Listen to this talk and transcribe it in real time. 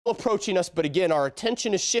approaching us, but again, our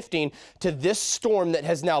attention is shifting to this storm that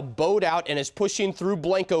has now bowed out and is pushing through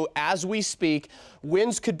Blanco as we speak.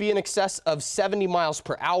 Winds could be in excess of 70 miles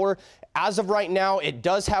per hour. As of right now, it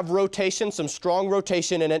does have rotation, some strong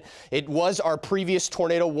rotation in it. It was our previous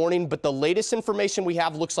tornado warning, but the latest information we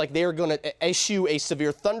have looks like they are going to issue a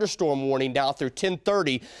severe thunderstorm warning now through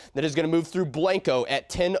 10:30 that is going to move through Blanco at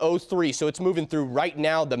 10:03. So it's moving through right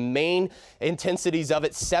now. The main intensities of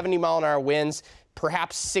it, 70-mile-an-hour winds.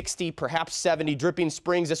 Perhaps 60, perhaps 70. Dripping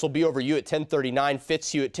Springs, this will be over you at 10:39.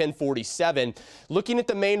 Fitzhugh at 10:47. Looking at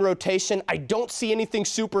the main rotation, I don't see anything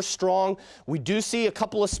super strong. We do see a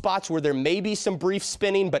couple of spots where there may be some brief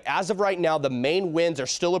spinning, but as of right now, the main winds are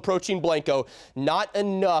still approaching Blanco. Not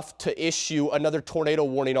enough to issue another tornado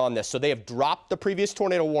warning on this. So they have dropped the previous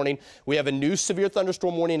tornado warning. We have a new severe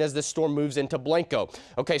thunderstorm warning as this storm moves into Blanco.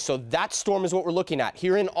 Okay, so that storm is what we're looking at.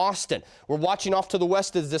 Here in Austin, we're watching off to the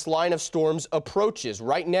west as this line of storms approaches.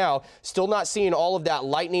 Right now, still not seeing all of that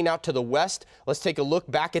lightning out to the west. Let's take a look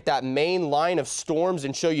back at that main line of storms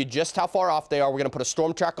and show you just how far off they are. We're going to put a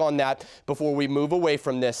storm track on that before we move away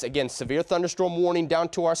from this. Again, severe thunderstorm warning down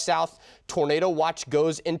to our south. Tornado watch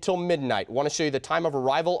goes until midnight. I want to show you the time of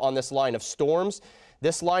arrival on this line of storms.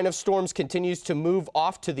 This line of storms continues to move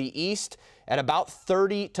off to the east at about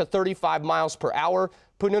 30 to 35 miles per hour.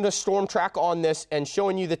 Putting a storm track on this and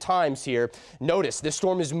showing you the times here. Notice this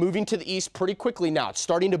storm is moving to the east pretty quickly now. It's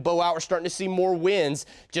starting to bow out. We're starting to see more winds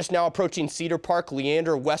just now approaching Cedar Park,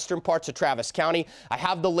 Leander, western parts of Travis County. I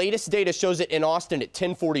have the latest data, shows it in Austin at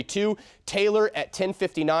 10:42, Taylor at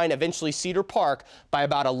 10:59, eventually Cedar Park by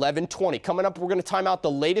about 11:20. Coming up, we're going to time out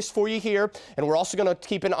the latest for you here, and we're also going to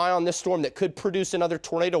keep an eye on this storm that could produce another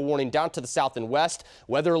tornado warning down to the south and west.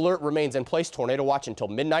 Weather alert remains in place. Tornado watch until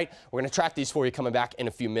midnight. We're going to track these for you coming back in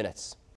a few minutes.